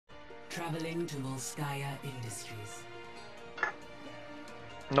Traveling to Volskaya Industries.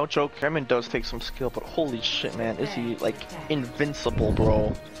 No joke, Herman does take some skill, but holy shit, man, is he like invincible,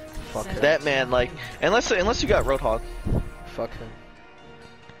 bro? Fuck that man, like unless you got Roadhog. Fuck him.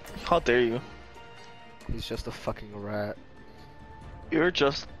 How dare you? He's just a fucking rat. You're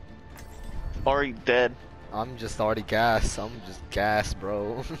just already dead. I'm just already gas. I'm just gas,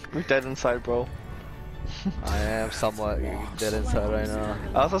 bro. You're dead inside, bro. I am somewhat dead inside right now.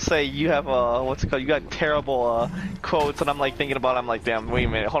 I was gonna say you have what's it called? You got terrible quotes, and I'm like thinking about it, I'm like, damn, wait a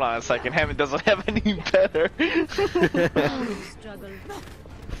minute, hold on a second. Hammond doesn't have any better.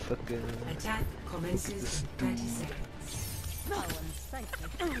 Fucking. Attack commences 30 seconds.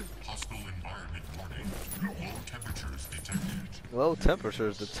 Hostile environment warning. Low temperatures detected. Low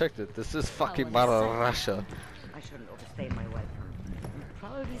temperatures detected. This is fucking Mother Russia. I shouldn't overstay my welcome. I'm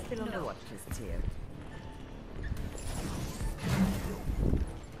probably still on the watch list here.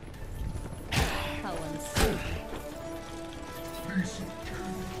 How unsafe.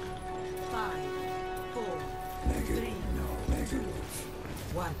 5, 4, 3,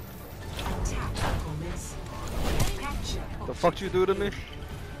 1. Attack commence. Capture. The fuck you do to me?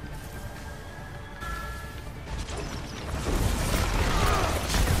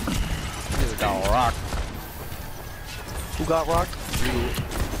 You got rocked. Who got rocked?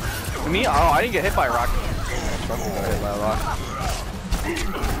 You. Me? Oh, I didn't get hit by a rock. Something got hit by a rock.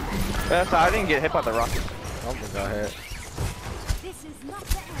 Yes, I didn't get hit by the rock. Something got hit. This is not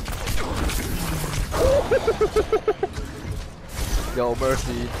the end. Yo,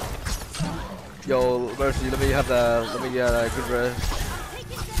 Mercy. Yo, Mercy, let me have the, let me get a good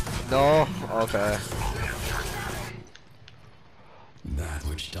rest. No? Okay. That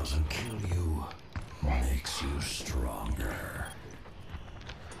which doesn't kill you makes you stronger.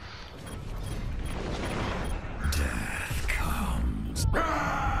 Death comes.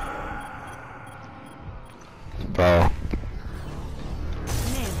 Bro.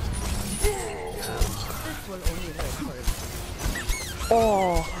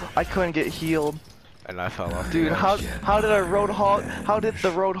 Oh, I couldn't get healed. And I fell off. Dude, how did the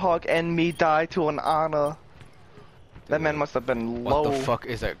Roadhog and me die to an Ana? That man must have been low. What the fuck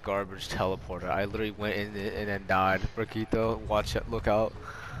is that garbage teleporter? I literally went in it and then died. Rikito, watch it, look out.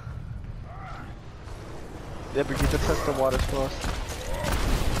 Yeah, Brigitte, test the waters for us.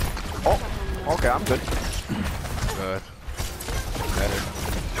 Oh, okay, I'm good. Good. Better.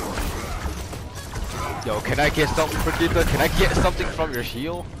 Yo, can I get something, Brigitte? Can I get something from your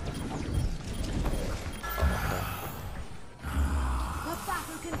heal? The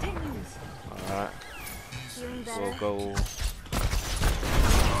battle continues. Alright. Feeling better? We'll go.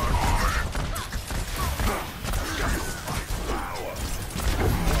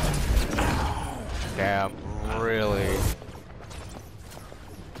 Damn, really?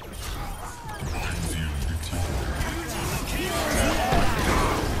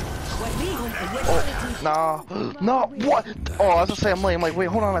 Oh, nah, no, what? Oh, I was gonna say I'm late. I'm like, wait,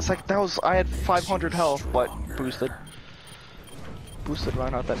 hold on a sec. That was I had 500 health, but boosted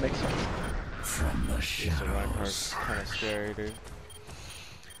Reinhardt. That makes sense. From the So Reinhardt's shadows. kinda scary, dude.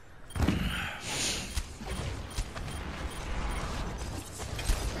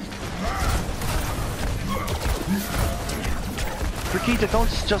 Brigitte, don't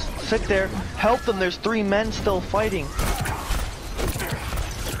just sit there. Help them. There's 3 men still fighting.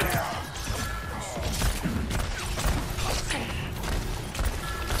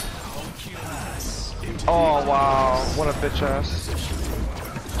 Oh wow, what a bitch ass.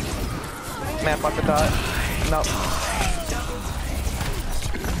 Man, about to die. No.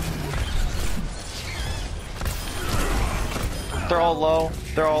 They're all low.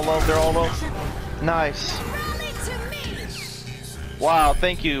 They're all low. They're all low. Nice. Wow,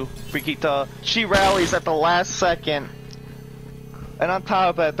 thank you, Brigitte. She rallies at the last second. And on top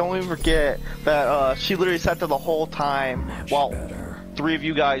of that, don't even forget that she literally sat there the whole time while 3 of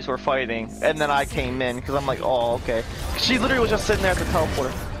you guys were fighting, and then I came in because I'm like, oh, okay. She literally was just sitting there at the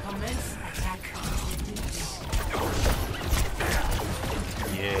teleporter.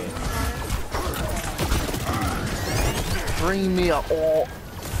 Yeah. Bring me up. Oh,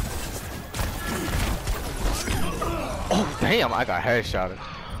 Oh, damn, I got headshotted.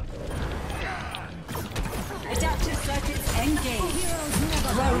 Adaptive circuits engaged.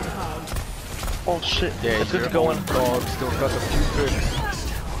 Roadhog. oh shit. Yeah, It's good your to go in. own dog still got the few picks.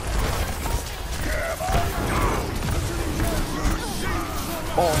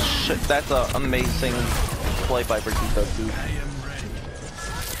 Oh shit, that's an amazing play by Brigitte, dude.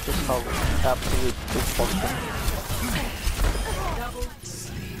 Just how absolute dysfunction.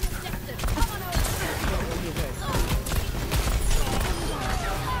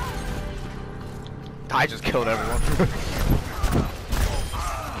 I just killed everyone.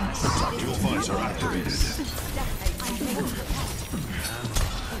 Dual points are activated.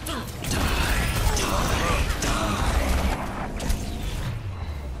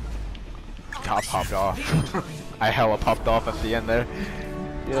 Top popped off. I hella popped off at the end there.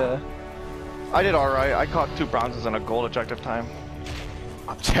 Yeah. I did alright. I caught 2 bronzes and a gold objective time.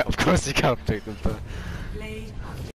 Of course you got objective, but.